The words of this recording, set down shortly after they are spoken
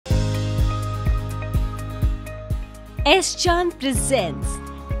S-Chan presents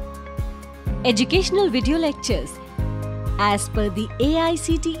educational video lectures as per the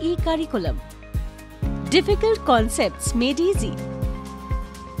AICTE curriculum. Difficult concepts made easy.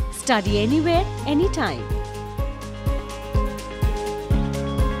 Study anywhere, anytime.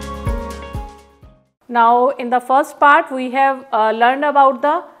 Now in the first part we have learned about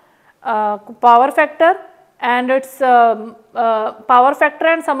the power factor and its power factor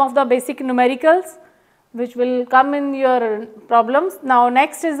and some of the basic numericals which will come in your problems. Now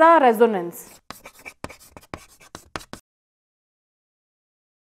next is the resonance.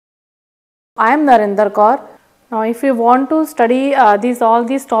 I am Narendra Kaur. Now if you want to study all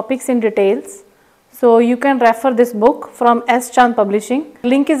these topics in details, so you can refer this book from S-Chan Publishing.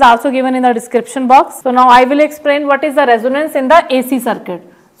 Link is also given in the description box. So now I will explain what is the resonance in the AC circuit.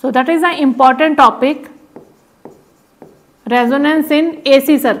 So that is an important topic, resonance in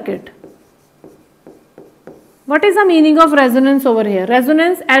AC circuit. What is the meaning of resonance over here?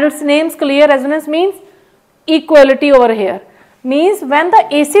 Resonance, as its name is clear, resonance means equality over here. Means when the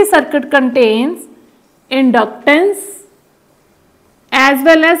AC circuit contains inductance as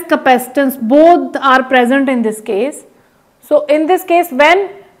well as capacitance, both are present in this case. So in this case, when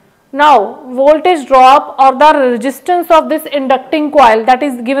now voltage drop or the resistance of this inducting coil, that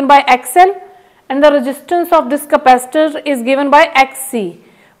is given by XL, and the resistance of this capacitor is given by XC,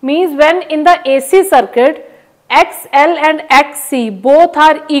 means when in the AC circuit XL and XC both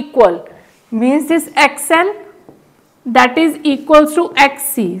are equal, means this XL that is equals to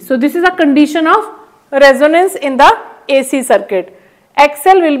XC. So this is a condition of resonance in the AC circuit.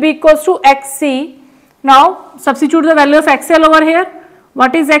 XL will be equals to XC. Now substitute the value of XL over here.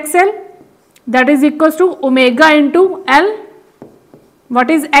 What is XL? That is equals to omega into L. What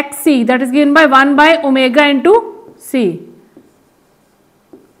is XC? That is given by 1 by omega into C.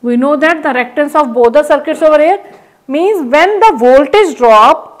 We know that the reactance of both the circuits over here means when the voltage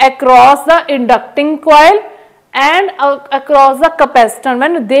drop across the inducting coil and across the capacitor,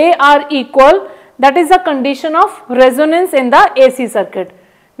 when they are equal, that is a condition of resonance in the AC circuit.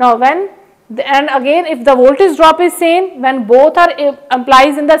 Now when and again if the voltage drop is same, when both are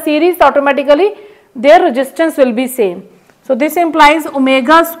implies in the series, automatically their resistance will be same. So this implies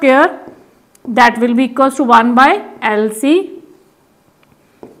omega square, that will be equals to 1 by LC.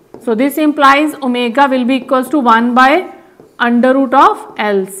 So this implies omega will be equals to 1 by under root of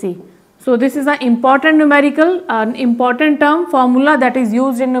LC. So this is an important numerical, an important term formula that is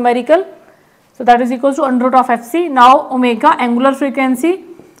used in numerical. So that is equals to under root of FC. Now omega, angular frequency,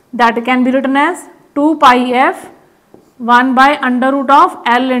 that can be written as 2 pi f 1 by under root of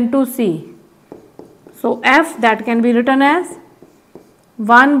L into C. So f, that can be written as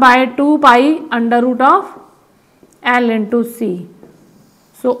 1 by 2 pi under root of L into C.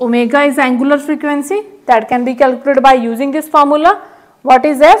 So omega is angular frequency, that can be calculated by using this formula. What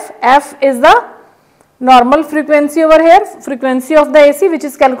is f? F is the normal frequency over here, frequency of the AC, which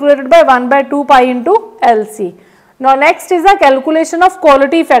is calculated by 1 by 2 pi into LC. Now next is the calculation of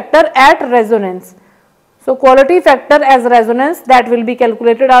quality factor at resonance. So quality factor as resonance, that will be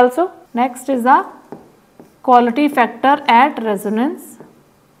calculated also. Next is the quality factor at resonance,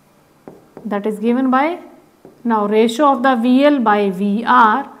 that is given by now ratio of the VL by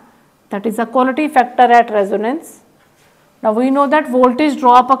VR, that is a quality factor at resonance. Now we know that voltage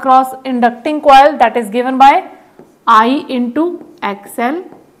drop across inducting coil, that is given by I into XL,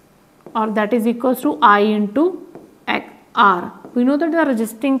 or that is equals to I into R. We know that the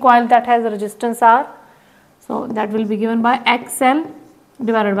resisting coil that has resistance R, so that will be given by XL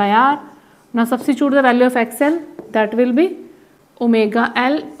divided by R. Now substitute the value of XL, that will be omega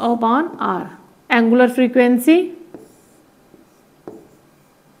L upon R. Angular frequency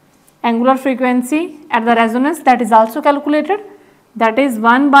at the resonance, that is also calculated, that is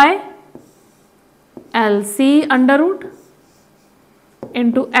 1 by LC under root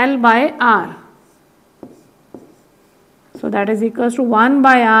into L by R. So that is equals to 1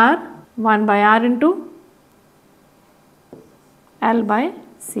 by R into L by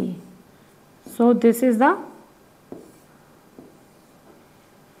C. So this is the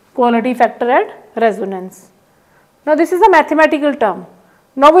quality factor at resonance. Now this is a mathematical term.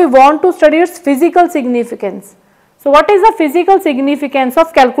 Now we want to study its physical significance. So what is the physical significance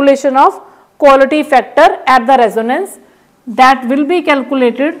of calculation of quality factor at the resonance? That will be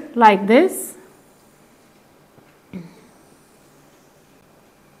calculated like this.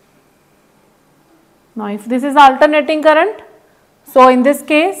 Now if this is alternating current, so in this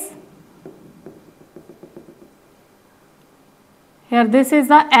case, here this is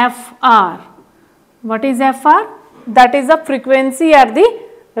the FR. What is FR? That is the frequency at the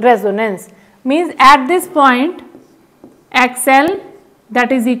resonance. Means at this point XL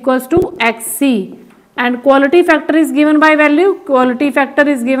that is equals to XC, and quality factor is given by value, quality factor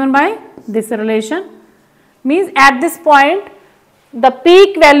is given by this relation. Means at this point the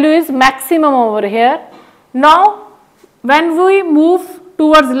peak value is maximum over here. Now when we move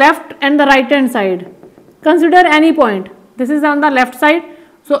towards left and the right hand side, consider any point. This is on the left side.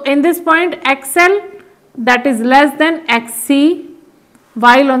 So in this point XL that is less than XC,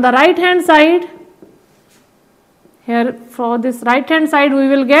 while on the right hand side, here for this right hand side we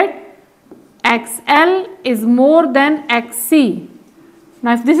will get XL is more than XC.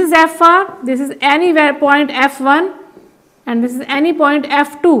 Now if this is FR, this is anywhere point F1 and this is any point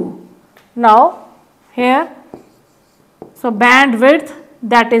F2. Now here, so bandwidth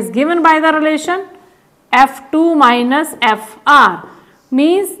that is given by the relation F2 minus FR,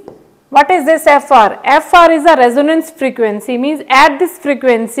 means what is this FR? FR is a resonance frequency, means at this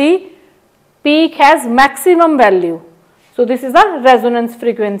frequency peak has maximum value. So this is a resonance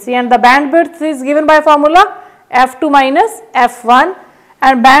frequency, and the bandwidth is given by formula F2 minus F1,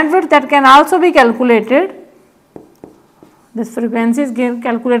 and bandwidth that can also be calculated. This frequency is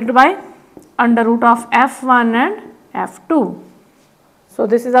calculated by under root of F1 and F2. So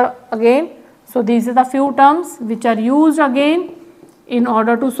this is again, so these are the few terms which are used again in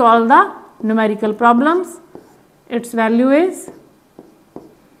order to solve the numerical problems. Its value is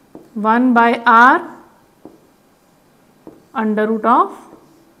 1 by R under root of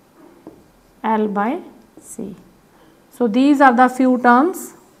L by C. So these are the few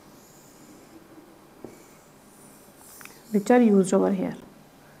terms which are used over here.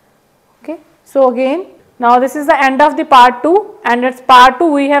 Okay. So again, now this is the end of the part 2, and its part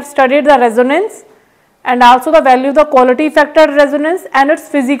 2 we have studied the resonance and also the value of the quality factor resonance and its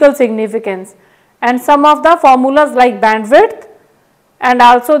physical significance, and some of the formulas like bandwidth and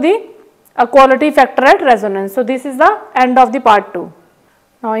also the quality factor at resonance. So this is the end of the part 2.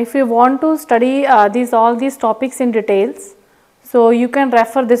 Now if you want to study all these topics in details, so you can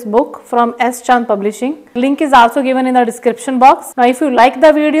refer this book from S. Chand Publishing. Link is also given in the description box. Now if you like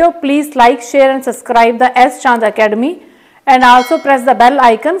the video, please like, share and subscribe the S. Chand Academy, and also press the bell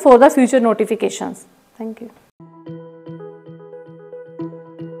icon for the future notifications. Thank you.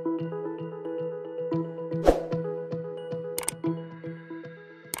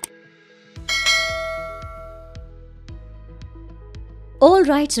 All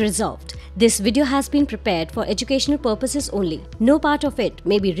rights reserved. This video has been prepared for educational purposes only. No part of it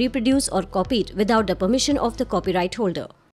may be reproduced or copied without the permission of the copyright holder.